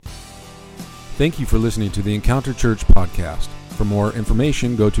Thank you for listening to the Encounter Church podcast. For more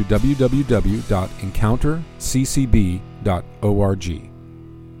information, go to www.encounterccb.org.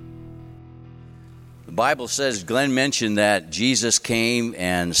 The Bible says, Glenn mentioned that Jesus came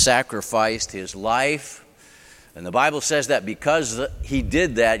and sacrificed his life. And the Bible says that because he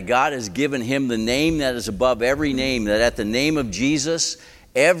did that, God has given him the name that is above every name, that at the name of Jesus,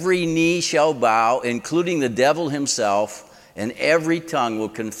 every knee shall bow, including the devil himself, and every tongue will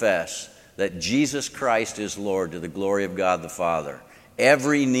confess that Jesus Christ is Lord to the glory of God the Father.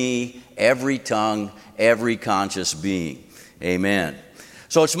 Every knee, every tongue, every conscious being. Amen.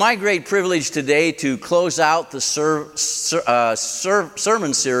 So it's my great privilege today to close out the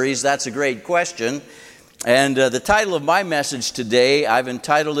sermon series. That's a great question. And the title of my message today, I've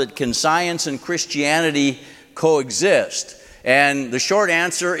entitled it, Can Science and Christianity Coexist? And the short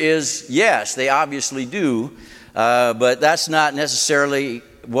answer is yes, they obviously do. But that's not necessarily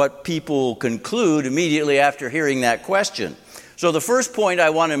what people conclude immediately after hearing that question. So the first point I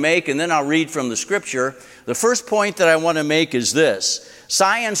want to make, and then I'll read from the scripture. The first point that I want to make is this.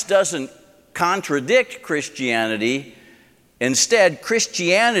 Science doesn't contradict Christianity. Instead,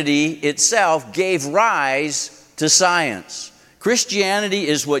 Christianity itself gave rise to science. Christianity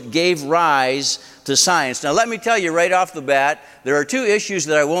is what gave rise to science. Now, let me tell you right off the bat, there are two issues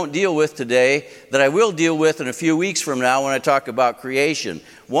that I won't deal with today that I will deal with in a few weeks from now when I talk about creation.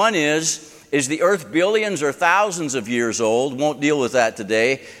 One is the earth billions or thousands of years old? Won't deal with that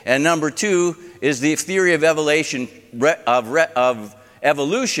today. And number two, is the theory of evolution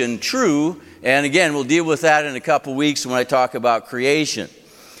true? And again, we'll deal with that in a couple weeks when I talk about creation.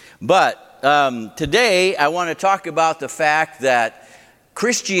 But today, I want to talk about the fact that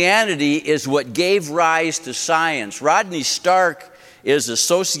Christianity is what gave rise to science. Rodney Stark is a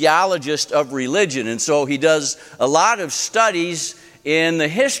sociologist of religion, and so he does a lot of studies in the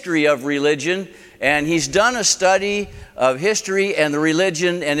history of religion, and he's done a study of history and the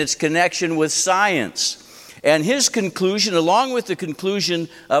religion and its connection with science. And his conclusion, along with the conclusion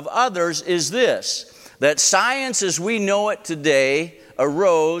of others, is this, that science as we know it today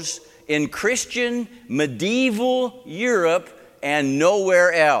arose in Christian medieval Europe and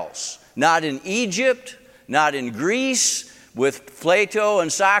nowhere else. Not in Egypt, not in Greece, with Plato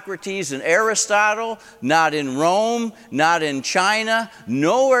and Socrates and Aristotle, not in Rome, not in China,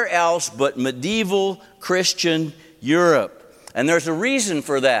 nowhere else but medieval Christian Europe. And there's a reason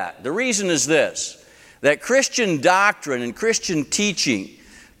for that. The reason is this, that Christian doctrine and Christian teaching,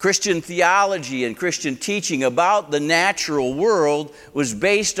 Christian theology and Christian teaching about the natural world was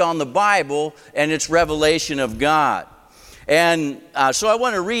based on the Bible and its revelation of God. And so I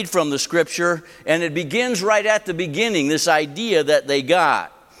want to read from the scripture, and it begins right at the beginning, this idea that they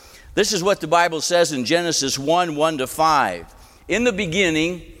got. This is what the Bible says in Genesis 1:1-5. In the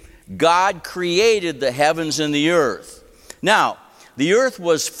beginning, God created the heavens and the earth. Now, the earth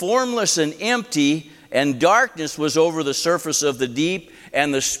was formless and empty, and darkness was over the surface of the deep,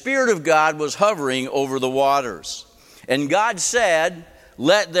 and the Spirit of God was hovering over the waters. And God said,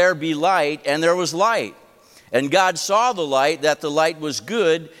 "Let there be light," and there was light. And God saw the light, that the light was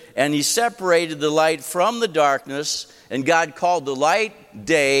good, and He separated the light from the darkness. And God called the light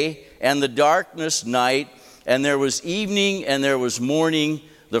day, and the darkness night. And there was evening, and there was morning,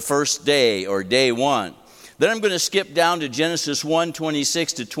 the first day, or day one. Then I'm going to skip down to Genesis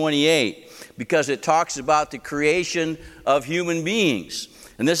 1:26-28, because it talks about the creation of human beings.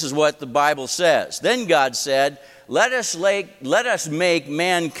 And this is what the Bible says. Then God said, Let us make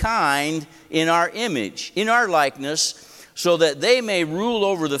mankind in our image, in our likeness, so that they may rule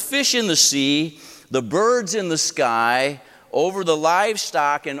over the fish in the sea, the birds in the sky, over the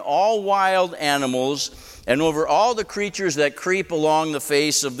livestock and all wild animals, and over all the creatures that creep along the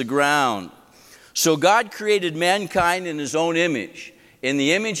face of the ground. So God created mankind in His own image. In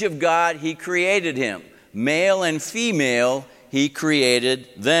the image of God, He created him. Male and female, He created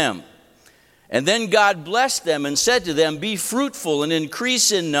them. And then God blessed them and said to them, "Be fruitful and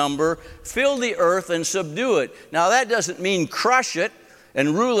increase in number, fill the earth and subdue it." Now that doesn't mean crush it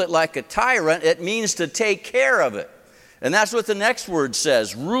and rule it like a tyrant. It means to take care of it. And that's what the next word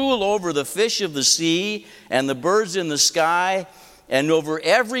says. Rule over the fish of the sea and the birds in the sky and over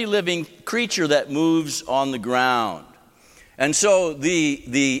every living creature that moves on the ground. And so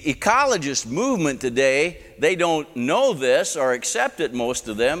the ecologist movement today, they don't know this or accept it, most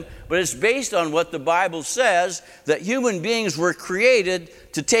of them, but it's based on what the Bible says, that human beings were created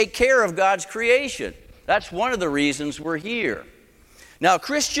to take care of God's creation. That's one of the reasons we're here. Now,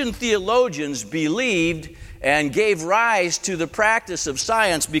 Christian theologians believed and gave rise to the practice of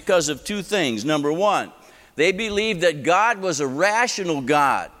science because of two things. Number one, they believed that God was a rational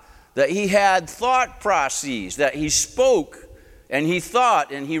God, that he had thought processes, that he spoke and he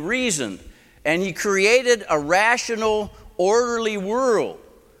thought and he reasoned, and he created a rational, orderly world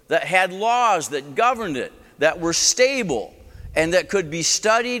that had laws that governed it, that were stable, and that could be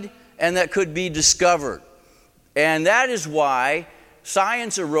studied and that could be discovered. And that is why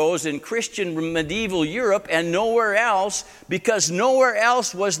science arose in Christian medieval Europe and nowhere else, because nowhere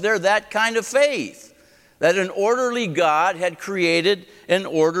else was there that kind of faith, that an orderly God had created an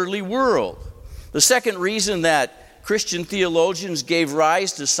orderly world. The second reason that Christian theologians gave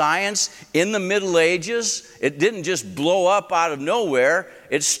rise to science in the Middle Ages, it didn't just blow up out of nowhere.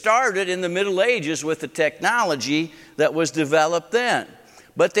 It started in the Middle Ages with the technology that was developed then.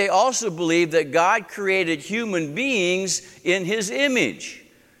 But they also believed that God created human beings in His image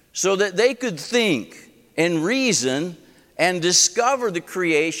so that they could think and reason and discover the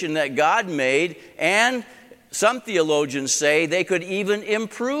creation that God made, and some theologians say they could even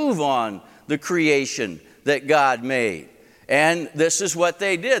improve on the creation that God made. And this is what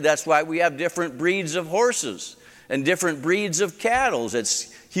they did. That's why we have different breeds of horses and different breeds of cattle.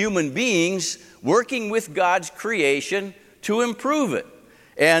 It's human beings working with God's creation to improve it.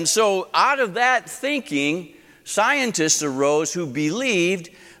 And so out of that thinking, scientists arose who believed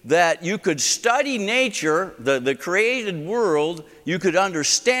that you could study nature, the created world, you could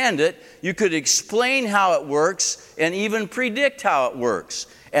understand it, you could explain how it works, and even predict how it works.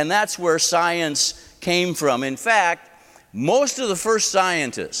 And that's where science came from. In fact, most of the first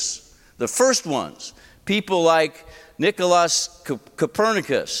scientists, the first ones, people like Nicolaus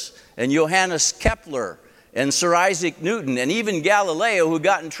Copernicus and Johannes Kepler and Sir Isaac Newton and even Galileo, who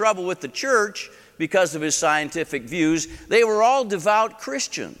got in trouble with the church because of his scientific views, they were all devout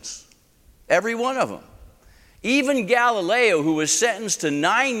Christians, every one of them. Even Galileo, who was sentenced to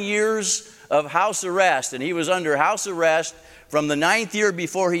 9 years of house arrest, and he was under house arrest from the 9th year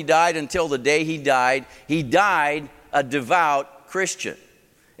before he died until the day he died a devout Christian.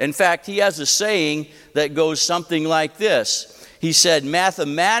 In fact, he has a saying that goes something like this. He said,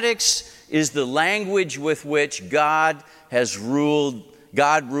 "Mathematics is the language with which God rules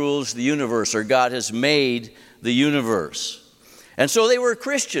the universe, or God has made the universe." And so they were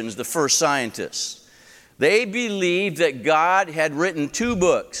Christians, the first scientists. They believed that God had written 2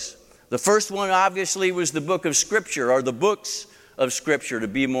 books. The first one obviously was the book of Scripture, or the books of Scripture to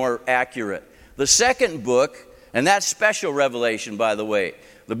be more accurate. The second book, and that's special revelation, by the way.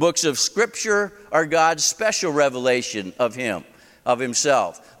 The books of Scripture are God's special revelation of Him, of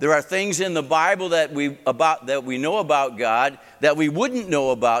Himself. There are things in the Bible that we know about God that we wouldn't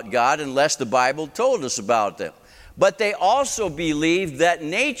know about God unless the Bible told us about them. But they also believed that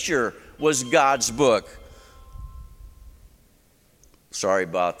nature was God's book. Sorry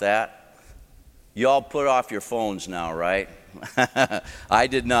about that. You all put off your phones now, right? I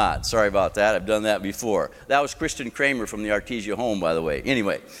did not. Sorry about that. I've done that before. That was Christian Kramer from the Artesia Home, by the way.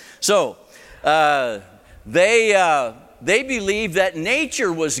 Anyway, so they believed that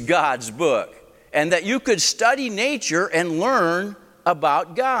nature was God's book and that you could study nature and learn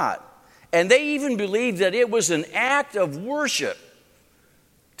about God. And they even believed that it was an act of worship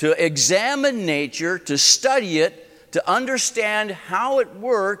to examine nature, to study it, to understand how it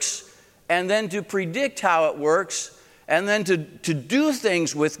works, and then to predict how it works, and then to do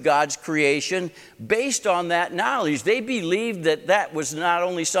things with God's creation based on that knowledge. They believed that that was not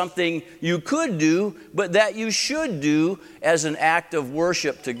only something you could do, but that you should do as an act of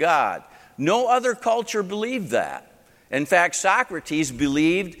worship to God. No other culture believed that. In fact, Socrates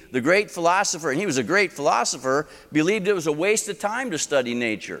believed, the great philosopher, and he was a great philosopher, believed it was a waste of time to study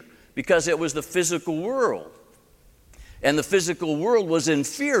nature because it was the physical world. And the physical world was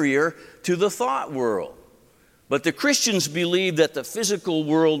inferior to the thought world. But the Christians believed that the physical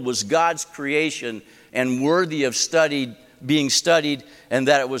world was God's creation and worthy of being studied, and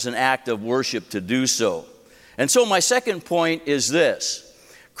that it was an act of worship to do so. And so my second point is this.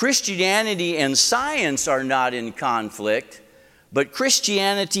 Christianity and science are not in conflict, but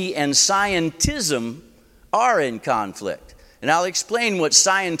Christianity and scientism are in conflict. And I'll explain what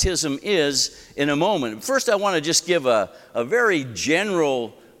scientism is in a moment. First, I want to just give a very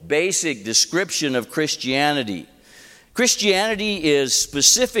general, basic description of Christianity. Christianity is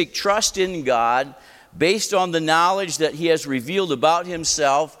specific trust in God based on the knowledge that He has revealed about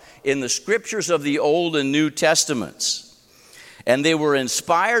Himself in the Scriptures of the Old and New Testaments. And they were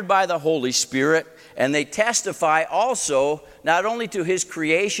inspired by the Holy Spirit, and they testify also not only to His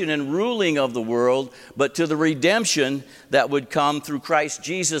creation and ruling of the world, but to the redemption that would come through Christ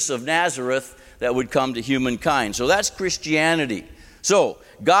Jesus of Nazareth that would come to humankind. So that's Christianity. So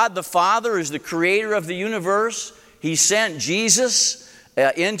God the Father is the creator of the universe. He sent Jesus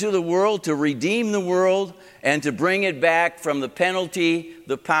into the world to redeem the world and to bring it back from the penalty,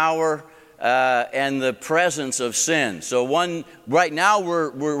 the power, and the presence of sin. So right now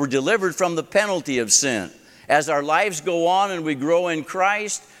we're delivered from the penalty of sin. As our lives go on and we grow in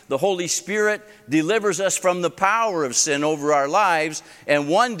Christ, the Holy Spirit delivers us from the power of sin over our lives. And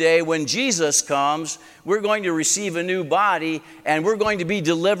one day when Jesus comes, we're going to receive a new body and we're going to be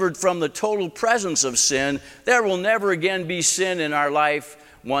delivered from the total presence of sin. There will never again be sin in our life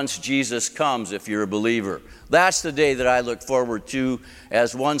once Jesus comes, if you're a believer. That's the day that I look forward to.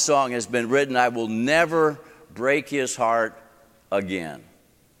 As one song has been written, I will never break his heart again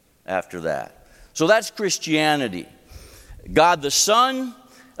after that. So that's Christianity. God the Son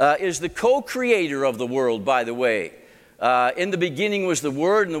is the co-creator of the world, by the way. In the beginning was the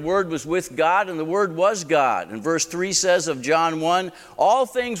Word, and the Word was with God, and the Word was God. And verse 3 says of John 1, all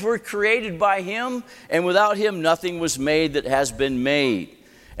things were created by Him, and without Him nothing was made that has been made.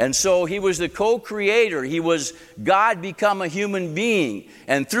 And so He was the co-creator. He was God become a human being.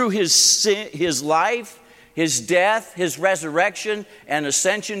 And through His life, His death, His resurrection, and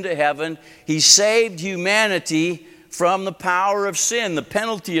ascension to heaven, He saved humanity from the power of sin, the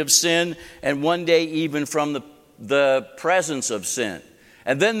penalty of sin, and one day even from the presence of sin.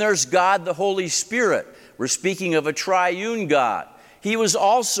 And then there's God the Holy Spirit. We're speaking of a triune God. He was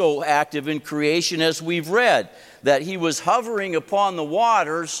also active in creation, as we've read, that He was hovering upon the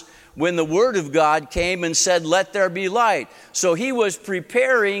waters when the Word of God came and said, let there be light. So He was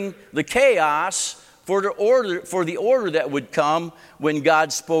preparing the chaos for the order that would come when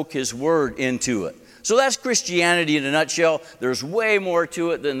God spoke His Word into it. So that's Christianity in a nutshell. There's way more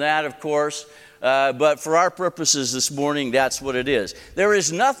to it than that, of course. But for our purposes this morning, that's what it is. There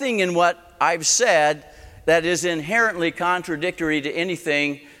is nothing in what I've said that is inherently contradictory to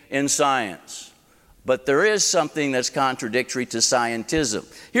anything in science. But there is something that's contradictory to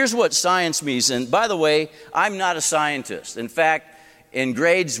scientism. Here's what science means. And by the way, I'm not a scientist. In fact, in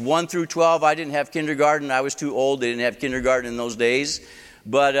grades 1 through 12, I didn't have kindergarten. I was too old. They didn't have kindergarten in those days.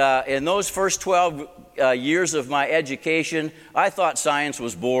 But in those first 12 years of my education, I thought science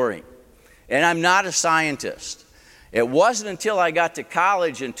was boring. And I'm not a scientist. It wasn't until I got to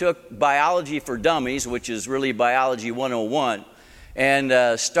college and took Biology for Dummies, which is really Biology 101,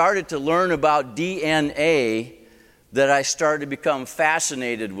 and started to learn about DNA that I started to become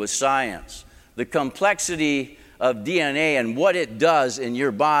fascinated with science. The complexity of DNA and what it does in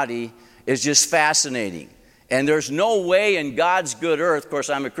your body is just fascinating. And there's no way in God's good earth, of course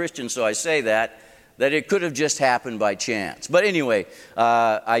I'm a Christian so I say that it could have just happened by chance. But anyway,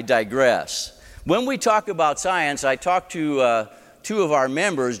 I digress. When we talk about science, I talked to two of our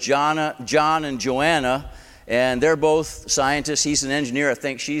members, John and Joanna, and they're both scientists. He's an engineer. I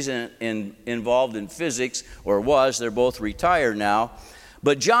think she's involved in physics, or was. They're both retired now.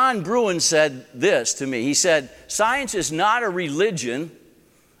 But John Bruin said this to me. He said, science is not a religion.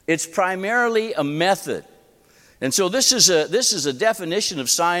 It's primarily a method. And so this is a definition of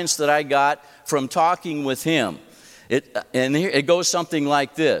science that I got from talking with him. It goes something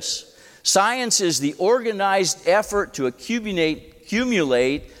like this. Science is the organized effort to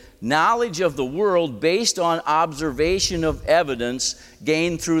accumulate knowledge of the world based on observation of evidence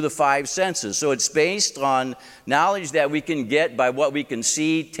gained through the 5 senses. So it's based on knowledge that we can get by what we can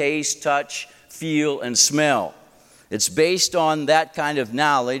see, taste, touch, feel, and smell. It's based on that kind of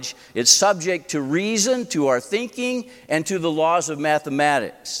knowledge. It's subject to reason, to our thinking, and to the laws of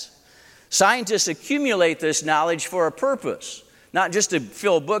mathematics. Scientists accumulate this knowledge for a purpose, not just to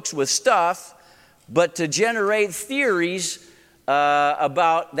fill books with stuff, but to generate theories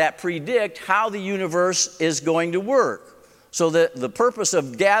about that predict how the universe is going to work. So the purpose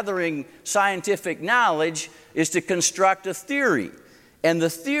of gathering scientific knowledge is to construct a theory. And the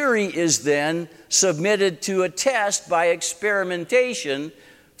theory is then submitted to a test by experimentation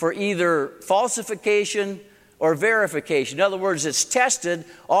for either falsification or verification. In other words, it's tested.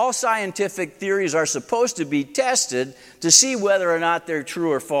 All scientific theories are supposed to be tested to see whether or not they're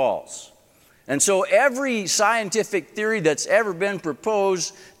true or false. And so every scientific theory that's ever been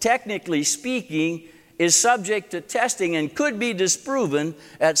proposed, technically speaking, is subject to testing and could be disproven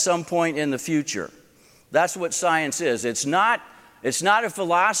at some point in the future. That's what science is. It's not a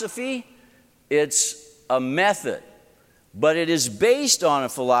philosophy, it's a method. But it is based on a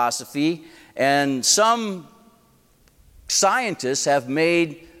philosophy, and some scientists have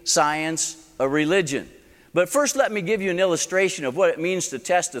made science a religion. But first, let me give you an illustration of what it means to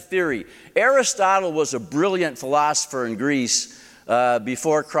test a theory. Aristotle was a brilliant philosopher in Greece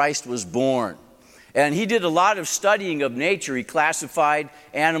before Christ was born. And he did a lot of studying of nature. He classified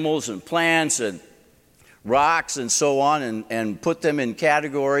animals and plants and rocks and so on and put them in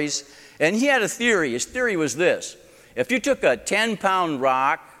categories. And he had a theory. His theory was this. If you took a 10-pound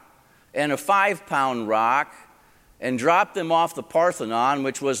rock and a 5-pound rock and dropped them off the Parthenon,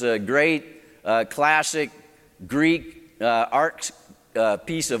 which was a great classic Greek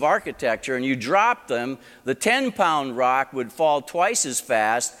piece of architecture, and you dropped them, the 10-pound rock would fall twice as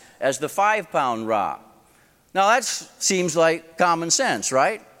fast as the 5-pound rock. Now that seems like common sense,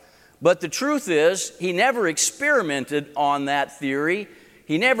 right? But the truth is, he never experimented on that theory.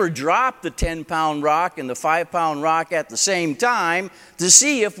 He never dropped the 10-pound rock and the 5-pound rock at the same time to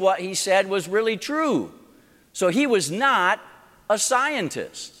see if what he said was really true. So he was not a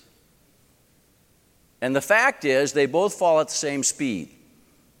scientist. And the fact is, they both fall at the same speed,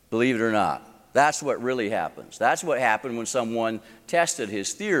 believe it or not. That's what really happens. That's what happened when someone tested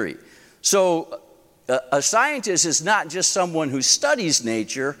his theory. So a scientist is not just someone who studies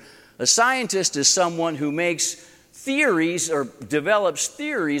nature. A scientist is someone who makes theories or develops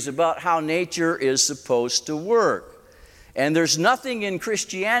theories about how nature is supposed to work. And there's nothing in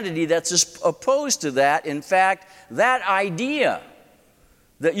Christianity that's opposed to that. In fact, that idea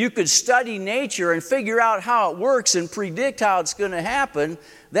that you could study nature and figure out how it works and predict how it's going to happen,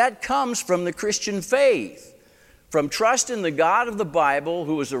 that comes from the Christian faith, from trust in the God of the Bible,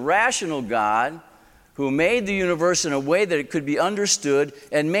 who is a rational God, who made the universe in a way that it could be understood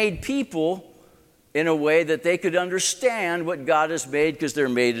and made people in a way that they could understand what God has made because they're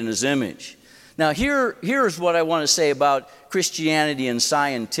made in His image. Now, here's what I want to say about Christianity and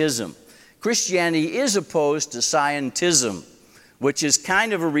scientism. Christianity is opposed to scientism, which is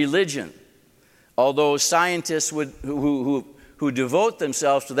kind of a religion, although scientists who devote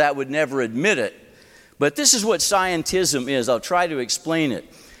themselves to that would never admit it. But this is what scientism is. I'll try to explain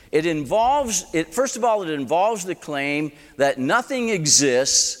it. First of all, it involves the claim that nothing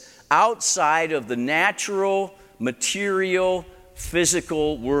exists outside of the natural, material,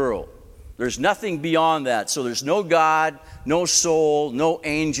 physical world. There's nothing beyond that. So there's no God, no soul, no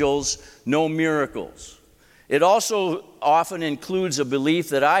angels, no miracles. It also often includes a belief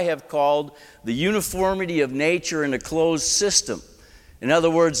that I have called the uniformity of nature in a closed system. In other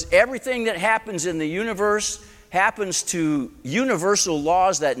words, everything that happens in the universe happens to universal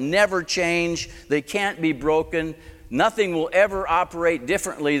laws that never change. They can't be broken. Nothing will ever operate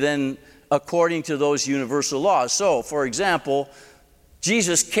differently than according to those universal laws. So, for example,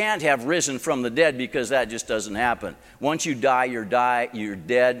 Jesus can't have risen from the dead because that just doesn't happen. Once you die, you're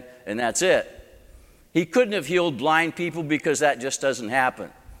dead, and that's it. He couldn't have healed blind people because that just doesn't happen.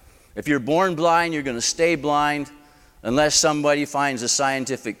 If you're born blind, you're going to stay blind unless somebody finds a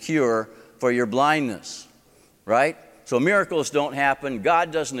scientific cure for your blindness, right? So miracles don't happen.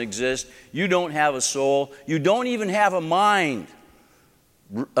 God doesn't exist. You don't have a soul. You don't even have a mind.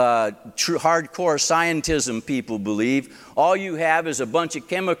 True hardcore scientism people believe. All you have is a bunch of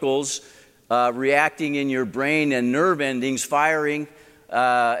chemicals reacting in your brain and nerve endings firing.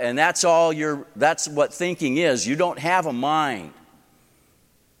 And that's what thinking is. You don't have a mind.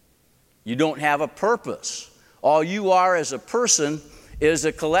 You don't have a purpose. All you are as a person is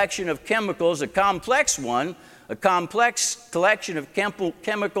a collection of chemicals, a complex collection of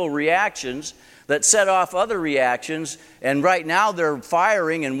chemical reactions that set off other reactions. And right now they're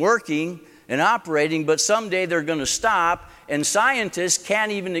firing and working and operating, but someday they're going to stop. And scientists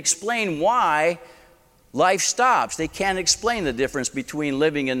can't even explain why life stops. They can't explain the difference between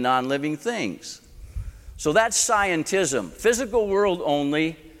living and non-living things. So that's scientism. Physical world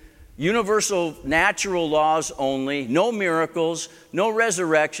only, universal natural laws only, no miracles, no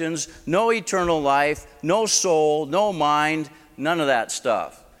resurrections, no eternal life, no soul, no mind, none of that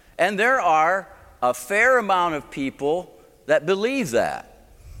stuff. And there are a fair amount of people that believe that.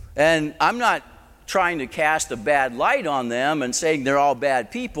 And I'm not trying to cast a bad light on them and saying they're all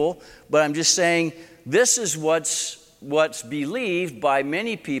bad people, but I'm just saying this is what's believed by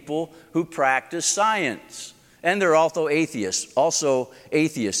many people who practice science. And they're also atheists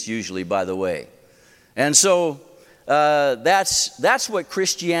usually, by the way. And so that's what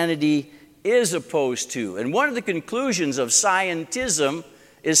Christianity is opposed to. And one of the conclusions of scientism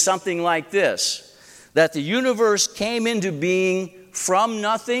is something like this, that the universe came into being from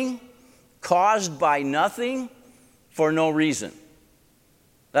nothing, caused by nothing, for no reason.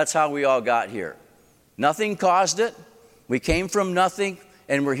 That's how we all got here. Nothing caused it. We came from nothing,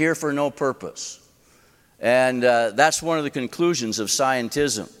 and we're here for no purpose. And that's one of the conclusions of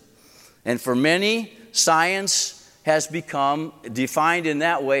scientism. And for many, science has become, defined in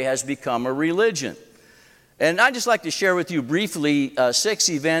that way, has become a religion. And I'd just like to share with you briefly 6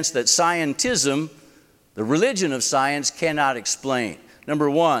 events that scientism, the religion of science, cannot explain. Number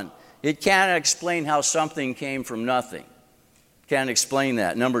 1, it cannot explain how something came from nothing. Can't explain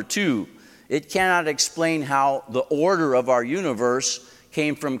that. Number two, it cannot explain how the order of our universe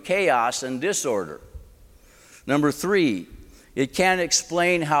came from chaos and disorder. Number three, it can't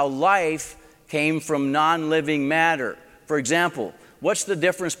explain how life came from non-living matter. For example, what's the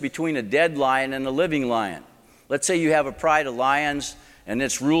difference between a dead lion and a living lion? Let's say you have a pride of lions and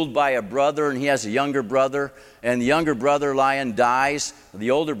it's ruled by a brother and he has a younger brother, and the younger brother lion dies, the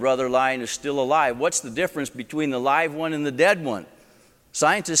older brother lion is still alive. What's the difference between the live one and the dead one?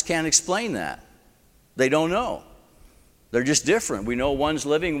 Scientists can't explain that. They don't know. They're just different. We know one's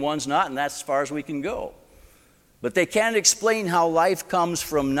living, one's not, and that's as far as we can go. But they can't explain how life comes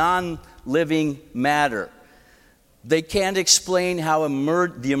from non-living matter. They can't explain how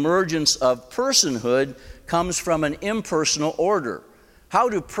the emergence of personhood comes from an impersonal order. How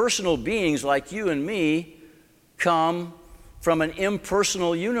do personal beings like you and me come from an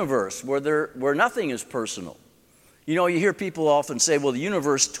impersonal universe where nothing is personal? You know, you hear people often say, well, the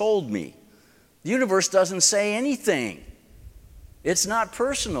universe told me. The universe doesn't say anything. It's not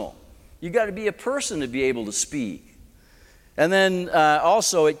personal. You've got to be a person to be able to speak. And then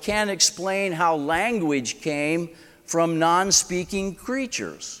also, it can't explain how language came from non-speaking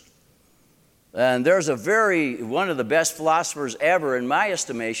creatures. And there's one of the best philosophers ever, in my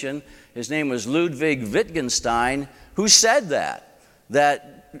estimation, his name was Ludwig Wittgenstein, who said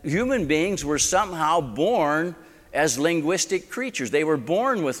that human beings were somehow born as linguistic creatures. They were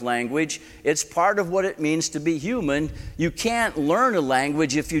born with language. It's part of what it means to be human. You can't learn a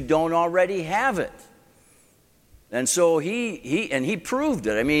language if you don't already have it. And so he proved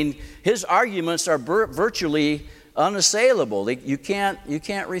it. I mean, his arguments are virtually unassailable. You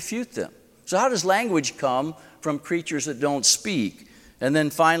can't refute them. So how does language come from creatures that don't speak? And then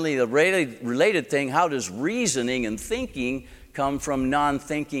finally, the related thing, how does reasoning and thinking come from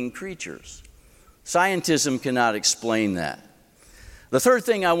non-thinking creatures? Scientism cannot explain that. The third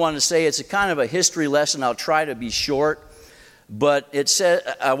thing I want to say, it's a kind of a history lesson. I'll try to be short. But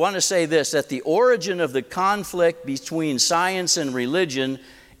I want to say this, that the origin of the conflict between science and religion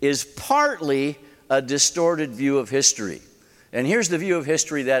is partly a distorted view of history. And here's the view of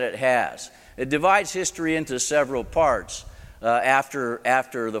history that it has. It divides history into several parts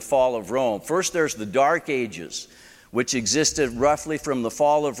after the fall of Rome. First, there's the Dark Ages, which existed roughly from the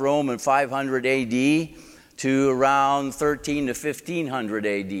fall of Rome in 500 AD to around 13 to 1500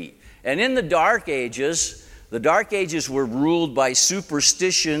 AD. And in the Dark Ages were ruled by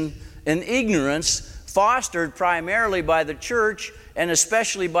superstition and ignorance, fostered primarily by the church and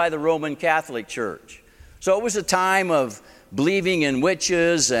especially by the Roman Catholic Church. So it was a time of believing in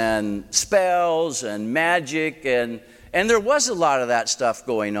witches and spells and magic, and there was a lot of that stuff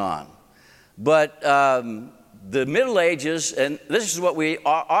going on. But the Middle Ages, and this is what we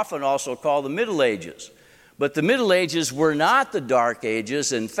often also call the Middle Ages, but the Middle Ages were not the Dark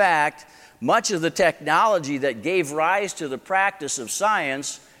Ages. In fact, much of the technology that gave rise to the practice of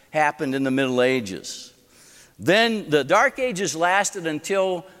science happened in the Middle Ages. Then the Dark Ages lasted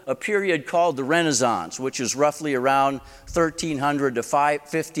until a period called the Renaissance, which is roughly around 1300 to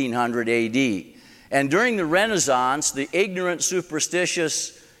 1500 AD. And during the Renaissance, the ignorant,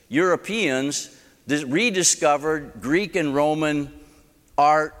 superstitious Europeans rediscovered Greek and Roman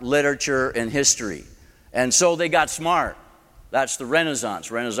art, literature, and history. And so they got smart. That's the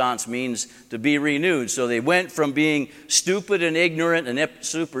Renaissance. Renaissance means to be renewed. So they went from being stupid and ignorant and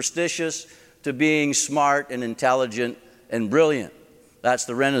superstitious to being smart and intelligent and brilliant. That's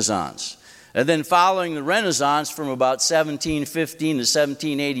the Renaissance. And then following the Renaissance, from about 1715 to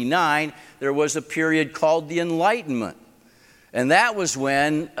 1789, there was a period called the Enlightenment. And that was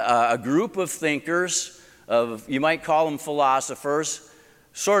when a group of thinkers, you might call them philosophers,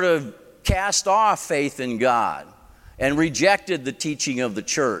 sort of cast off faith in God and rejected the teaching of the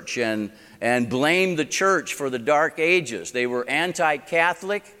church and blamed the church for the Dark Ages. They were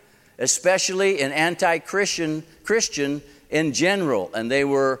anti-Catholic, especially, and anti-Christian in general. And they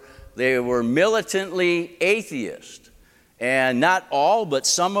were militantly atheist. And not all, but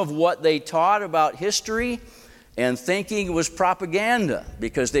some of what they taught about history and thinking was propaganda,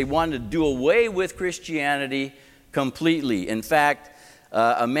 because they wanted to do away with Christianity completely. In fact,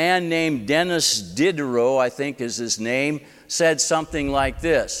 a man named Denis Diderot, I think is his name, said something like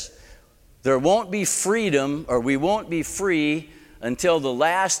this: there won't be freedom, or we won't be free, until the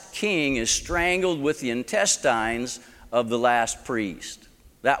last king is strangled with the intestines of the last priest.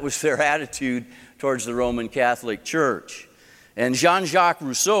 That was their attitude towards the Roman Catholic Church. And Jean-Jacques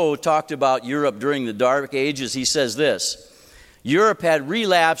Rousseau talked about Europe during the Dark Ages. He says this: Europe had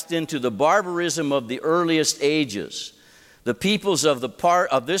relapsed into the barbarism of the earliest ages. The peoples of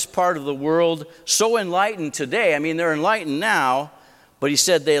this part of the world, so enlightened today, I mean, they're enlightened now, but he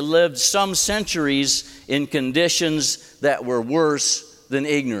said they lived some centuries in conditions that were worse than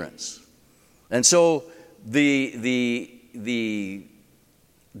ignorance. And so the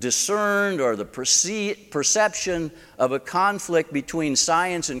discerned or the perception of a conflict between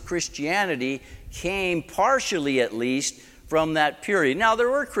science and Christianity came partially, at least, from that period. Now, there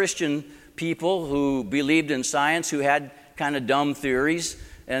were Christian people who believed in science who had kind of dumb theories,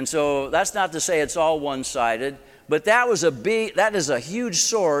 and so that's not to say it's all one-sided, but that is a huge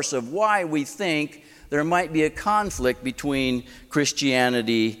source of why we think there might be a conflict between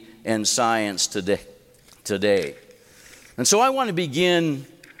Christianity and science today. And so I want to begin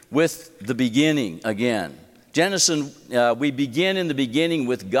with the beginning again. Genesis, we begin in the beginning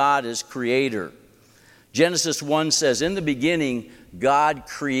with God as creator. Genesis 1 says, in the beginning, God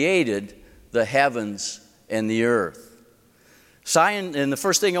created the heavens and the earth. And the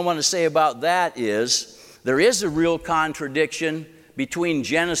first thing I want to say about that is there is a real contradiction between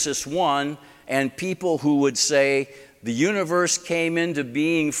Genesis 1 and people who would say the universe came into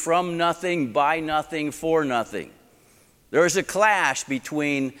being from nothing, by nothing, for nothing. There is a clash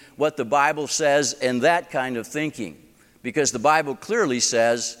between what the Bible says and that kind of thinking, because the Bible clearly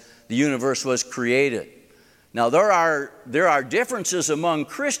says the universe was created. Now, there are differences among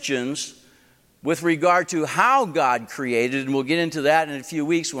Christians with regard to how God created, and we'll get into that in a few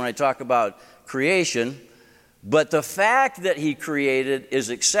weeks when I talk about creation. But the fact that He created is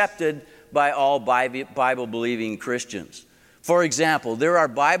accepted by all Bible-believing Christians. For example, there are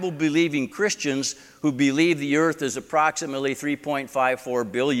Bible-believing Christians who believe the earth is approximately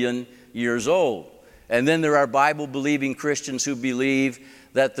 3.54 billion years old. And then there are Bible-believing Christians who believe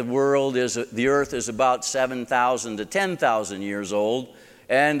that the earth is about 7,000 to 10,000 years old.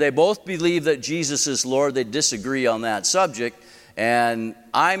 And they both believe that Jesus is Lord. They disagree on that subject. And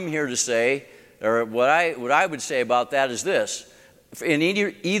I'm here to say, or what I would say about that is this. In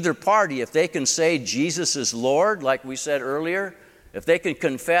either party, if they can say Jesus is Lord, like we said earlier, if they can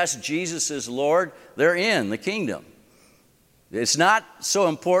confess Jesus is Lord, they're in the kingdom. It's not so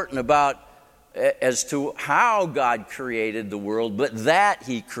important about as to how God created the world, but that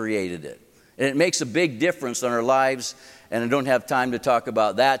He created it. And it makes a big difference in our lives, and I don't have time to talk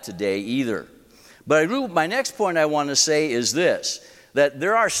about that today either. But my next point I want to say is this, that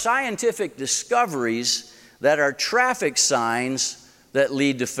there are scientific discoveries that are traffic signs that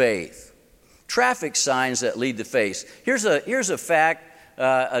lead to faith. Traffic signs that lead to faith. Here's a fact,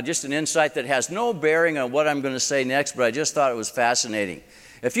 just an insight that has no bearing on what I'm going to say next, but I just thought it was fascinating.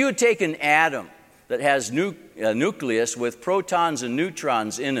 If you would take an atom that has a nucleus with protons and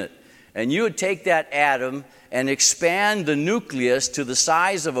neutrons in it, and you would take that atom and expand the nucleus to the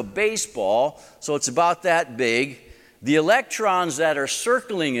size of a baseball, so it's about that big, the electrons that are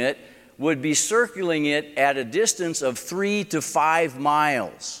circling it would be circling it at a distance of 3 to 5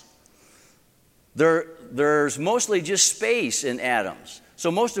 miles. There's mostly just space in atoms.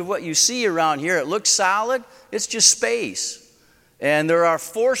 So most of what you see around here, it looks solid, it's just space. And there are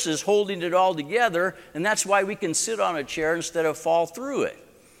forces holding it all together, and that's why we can sit on a chair instead of fall through it.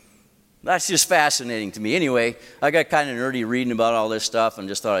 That's just fascinating to me. Anyway, I got kind of nerdy reading about all this stuff and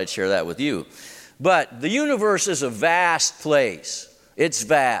just thought I'd share that with you. But the universe is a vast place. It's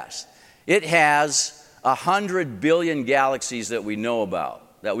vast. It has 100 billion galaxies that we know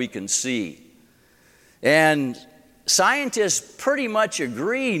about, that we can see. And scientists pretty much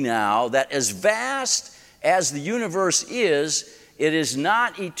agree now that as vast as the universe is, it is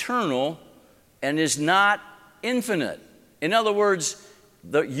not eternal and is not infinite. In other words,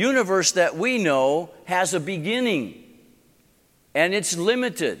 the universe that we know has a beginning, and it's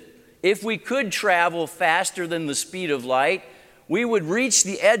limited. If we could travel faster than the speed of light, we would reach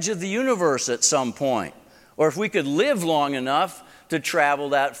the edge of the universe at some point. Or if we could live long enough to travel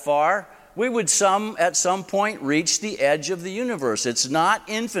that far, we would at some point reach the edge of the universe. It's not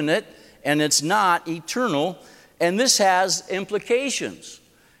infinite, and it's not eternal, and this has implications.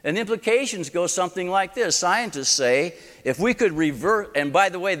 And the implications go something like this. Scientists say if we could revert, and by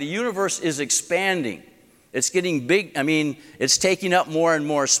the way, the universe is expanding. It's getting big. I mean, it's taking up more and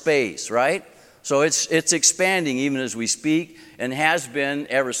more space, right? So it's expanding even as we speak, and has been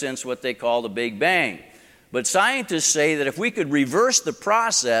ever since what they call the Big Bang. But scientists say that if we could reverse the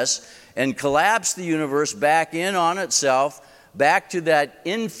process and collapse the universe back in on itself, back to that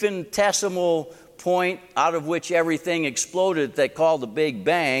infinitesimal point out of which everything exploded they call the Big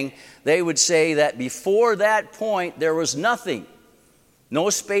Bang, they would say that before that point there was nothing.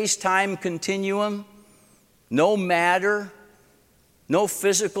 No space-time continuum, no matter, no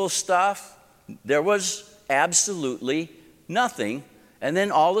physical stuff. There was absolutely nothing, and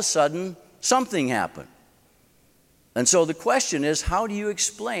then all of a sudden something happened. And so the question is, how do you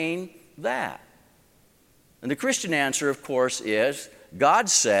explain that? And the Christian answer, of course, is God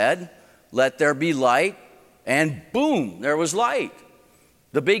said, "Let there be light," and boom, there was light.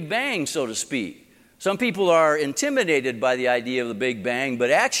 The Big Bang, so to speak. Some people are intimidated by the idea of the Big Bang,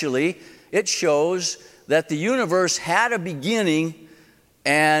 but actually it shows that the universe had a beginning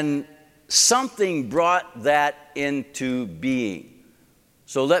and something brought that into being.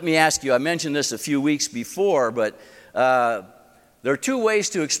 So let me ask you, I mentioned this a few weeks before, but there are two ways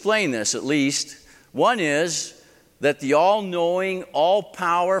to explain this at least. One is that the all-knowing,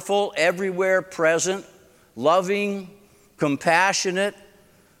 all-powerful, everywhere present, loving, compassionate,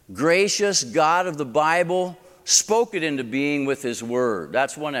 gracious God of the Bible spoke it into being with His Word.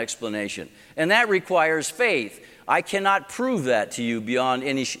 That's one explanation. And that requires faith. I cannot prove that to you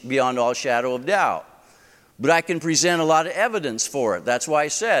beyond all shadow of doubt. But I can present a lot of evidence for it. That's why I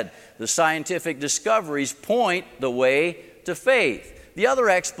said the scientific discoveries point the way to faith. The other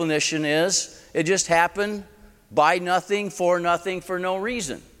explanation is it just happened by nothing, for no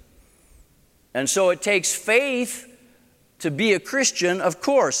reason. And so it takes faith to be a Christian. Of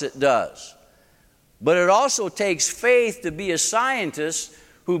course it does. But it also takes faith to be a scientist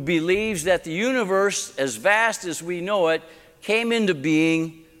who believes that the universe, as vast as we know it, came into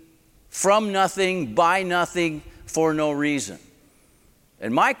being from nothing, by nothing, for no reason.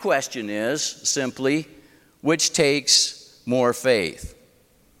 And my question is simply, which takes more faith?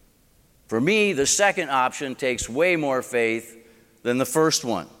 For me, the second option takes way more faith than the first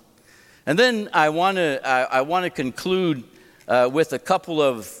one. And then I want to conclude with a couple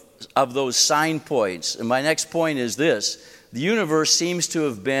of those sign points. And my next point is this: the universe seems to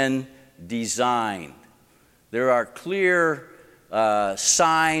have been designed. There are clear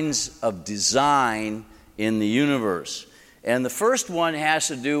signs of design in the universe. And the first one has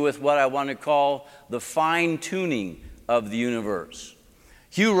to do with what I want to call the fine-tuning of the universe.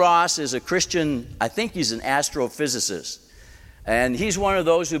 Hugh Ross is a Christian, I think he's an astrophysicist. And he's one of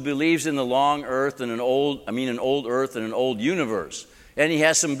those who believes in the long earth and an old earth and an old universe. And he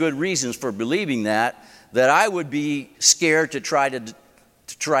has some good reasons for believing that I would be scared to try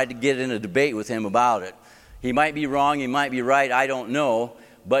to get in a debate with him about it. He might be wrong, he might be right, I don't know,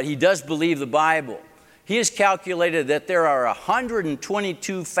 but he does believe the Bible. He has calculated that there are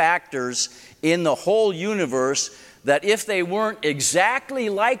 122 factors in the whole universe that if they weren't exactly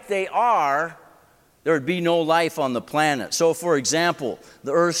like they are, there would be no life on the planet. So, for example,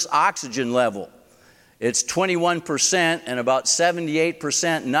 the Earth's oxygen level, it's 21% and about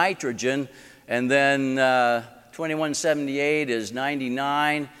 78% nitrogen, and then 2178 is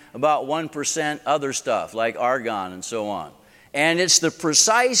 99, about 1% other stuff like argon and so on. And it's the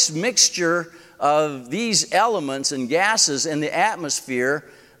precise mixture of these elements and gases in the atmosphere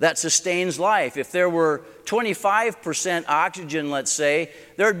that sustains life. If there were 25% oxygen, let's say,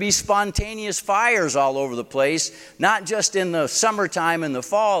 there would be spontaneous fires all over the place, not just in the summertime and the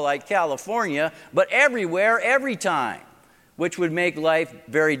fall like California, but everywhere, every time, which would make life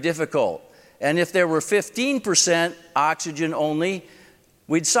very difficult. And if there were 15% oxygen only,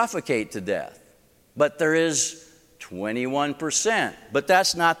 we'd suffocate to death. But there is 21%. But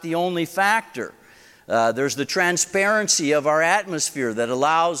that's not the only factor. There's the transparency of our atmosphere that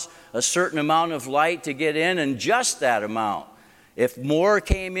allows a certain amount of light to get in, and just that amount. If more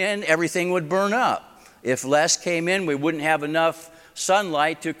came in, everything would burn up. If less came in, we wouldn't have enough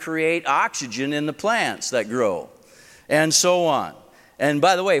sunlight to create oxygen in the plants that grow, and so on. And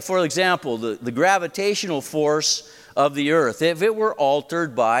by the way, for example, the gravitational force of the earth, if it were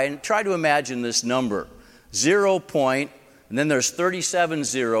altered by, and try to imagine this number, 0 point, and then there's 37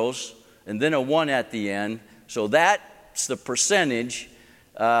 zeros, and then a 1 at the end. So that's the percentage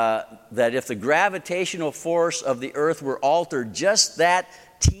that if the gravitational force of the earth were altered just that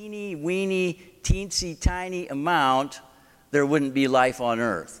teeny weeny, teensy tiny amount, there wouldn't be life on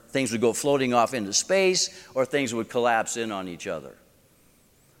earth. Things would go floating off into space, or things would collapse in on each other.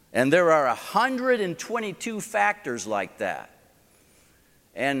 And there are 122 factors like that.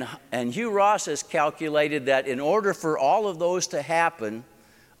 And Hugh Ross has calculated that in order for all of those to happen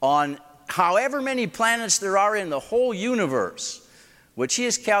on however many planets there are in the whole universe, which he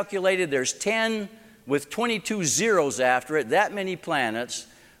has calculated there's 10 with 22 zeros after it, that many planets,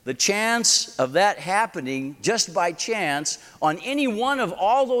 the chance of that happening just by chance on any one of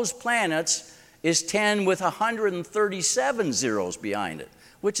all those planets is 10 with 137 zeros behind it,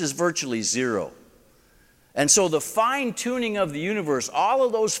 which is virtually zero. And so the fine-tuning of the universe, all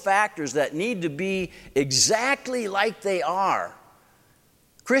of those factors that need to be exactly like they are,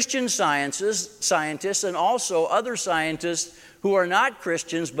 Christian scientists and also other scientists who are not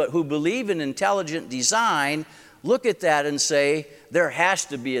Christians but who believe in intelligent design look at that and say, there has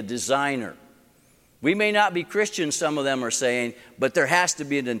to be a designer. We may not be Christians, some of them are saying, but there has to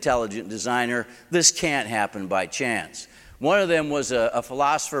be an intelligent designer. This can't happen by chance. One of them was a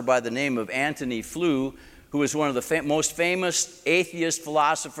philosopher by the name of Antony Flew, who was one of the most famous atheist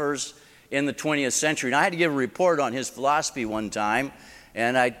philosophers in the 20th century. And I had to give a report on his philosophy one time,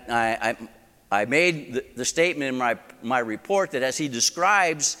 and I made the statement in my report that as he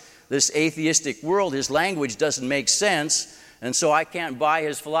describes this atheistic world, his language doesn't make sense, and so I can't buy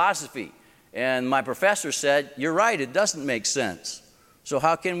his philosophy. And my professor said, you're right, it doesn't make sense. So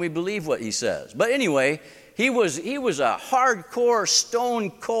how can we believe what he says? But anyway, he was a hardcore,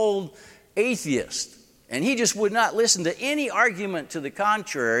 stone-cold atheist. And he just would not listen to any argument to the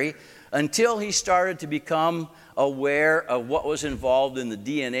contrary until he started to become aware of what was involved in the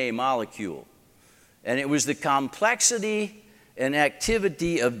DNA molecule. And it was the complexity and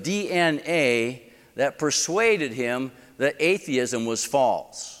activity of DNA that persuaded him that atheism was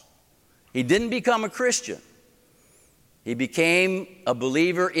false. He didn't become a Christian. He became a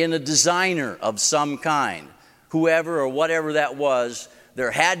believer in a designer of some kind. Whoever or whatever that was,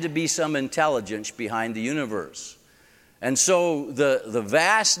 there had to be some intelligence behind the universe. And so the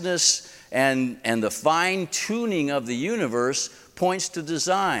vastness and the fine-tuning of the universe points to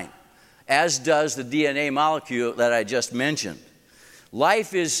design, as does the DNA molecule that I just mentioned.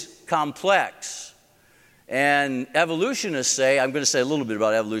 Life is complex. And evolutionists say, I'm going to say a little bit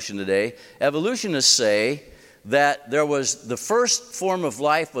about evolution today. Evolutionists say that the first form of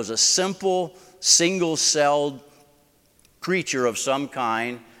life was a simple, single-celled creature of some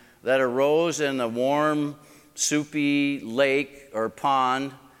kind that arose in a warm, soupy lake or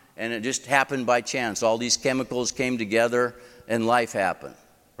pond, and it just happened by chance. All these chemicals came together and life happened,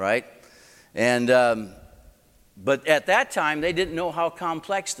 right? And but at that time, they didn't know how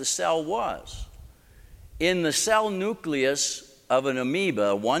complex the cell was. In the cell nucleus of an amoeba,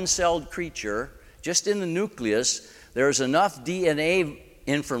 a one-celled creature, just in the nucleus, there's enough DNA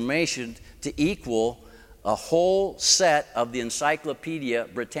information to equal a whole set of the Encyclopedia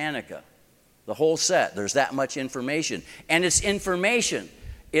Britannica. The whole set. There's that much information. And it's information.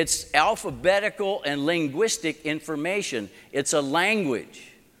 It's alphabetical and linguistic information. It's a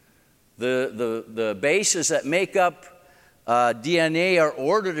language. The bases that make up DNA are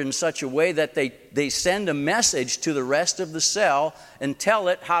ordered in such a way that they send a message to the rest of the cell and tell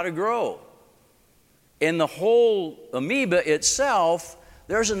it how to grow. In the whole amoeba itself,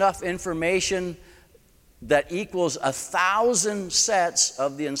 there's enough information that equals 1,000 sets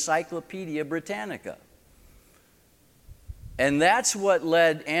of the Encyclopedia Britannica. And that's what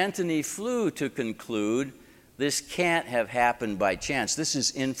led Antony Flew to conclude this can't have happened by chance. This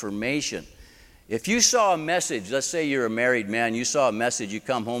is information. If you saw a message, let's say you're a married man, you saw a message, you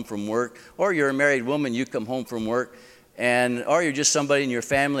come home from work, or you're a married woman, you come home from work, or you're just somebody in your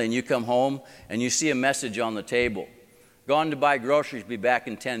family and you come home and you see a message on the table. Gone to buy groceries, be back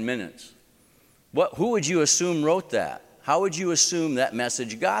in 10 minutes. Who would you assume wrote that? How would you assume that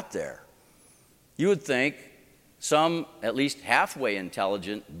message got there? You would think some at least halfway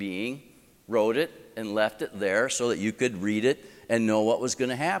intelligent being wrote it and left it there so that you could read it and know what was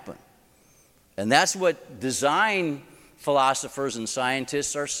going to happen. And that's what design philosophers and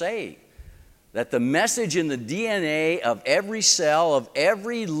scientists are saying, that the message in the DNA of every cell, of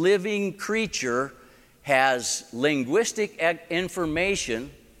every living creature, has linguistic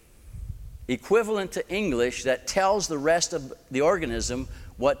information equivalent to English that tells the rest of the organism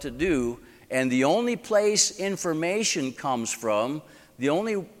what to do. And the only place information comes from, the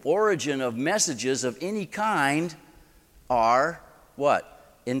only origin of messages of any kind are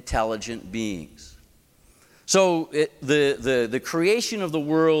what? Intelligent beings. So the creation of the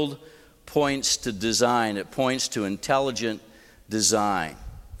world points to design. It points to intelligent design.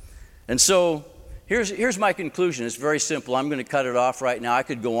 And so here's my conclusion. It's very simple. I'm going to cut it off right now. I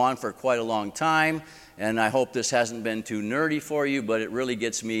could go on for quite a long time, and I hope this hasn't been too nerdy for you, but it really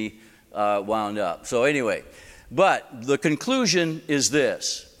gets me wound up. So anyway, but the conclusion is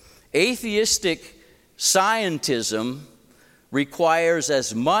this. Atheistic scientism requires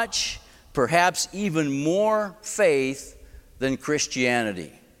as much, perhaps even more faith than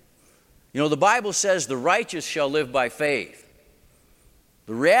Christianity. You know, the Bible says the righteous shall live by faith.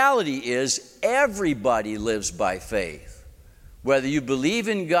 The reality is everybody lives by faith. Whether you believe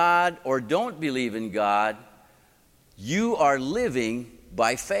in God or don't believe in God, you are living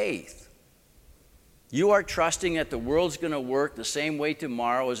by faith. You are trusting that the world's going to work the same way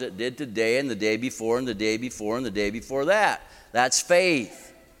tomorrow as it did today and the day before and the day before and the day before that. That's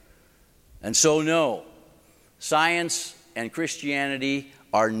faith. And so no, science and Christianity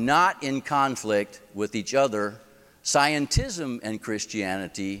are not in conflict with each other. Scientism and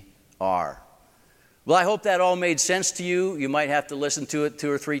Christianity are. Well, I hope that all made sense to you. You might have to listen to it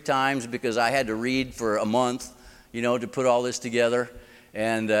 2 or 3 times because I had to read for a month, to put all this together.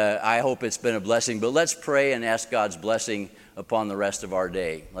 And I hope it's been a blessing. But let's pray and ask God's blessing upon the rest of our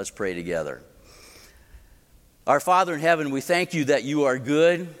day. Let's pray together. Our Father in heaven, we thank you that you are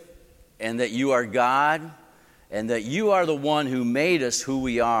good and that you are God and that you are the one who made us who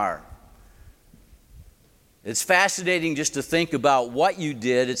we are. It's fascinating just to think about what you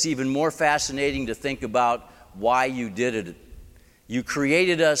did. It's even more fascinating to think about why you did it. You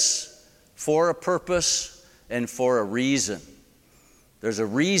created us for a purpose and for a reason. There's a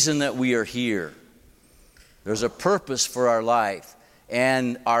reason that we are here. There's a purpose for our life.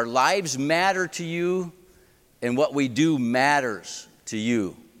 And our lives matter to you, and what we do matters to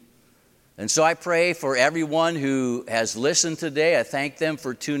you. And so I pray for everyone who has listened today. I thank them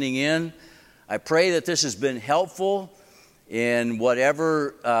for tuning in. I pray that this has been helpful in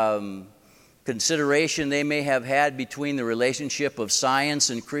whatever consideration they may have had between the relationship of science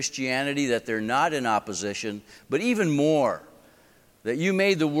and Christianity, that they're not in opposition, but even more, that you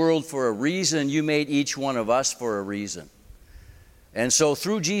made the world for a reason, you made each one of us for a reason. And so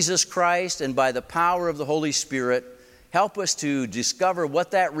through Jesus Christ and by the power of the Holy Spirit, help us to discover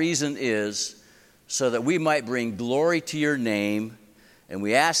what that reason is so that we might bring glory to your name. And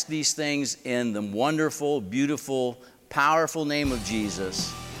we ask these things in the wonderful, beautiful, powerful name of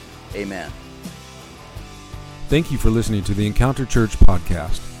Jesus. Amen. Thank you for listening to the Encounter Church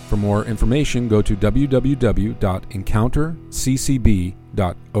podcast. For more information, go to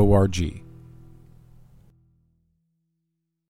www.encounterccb.org.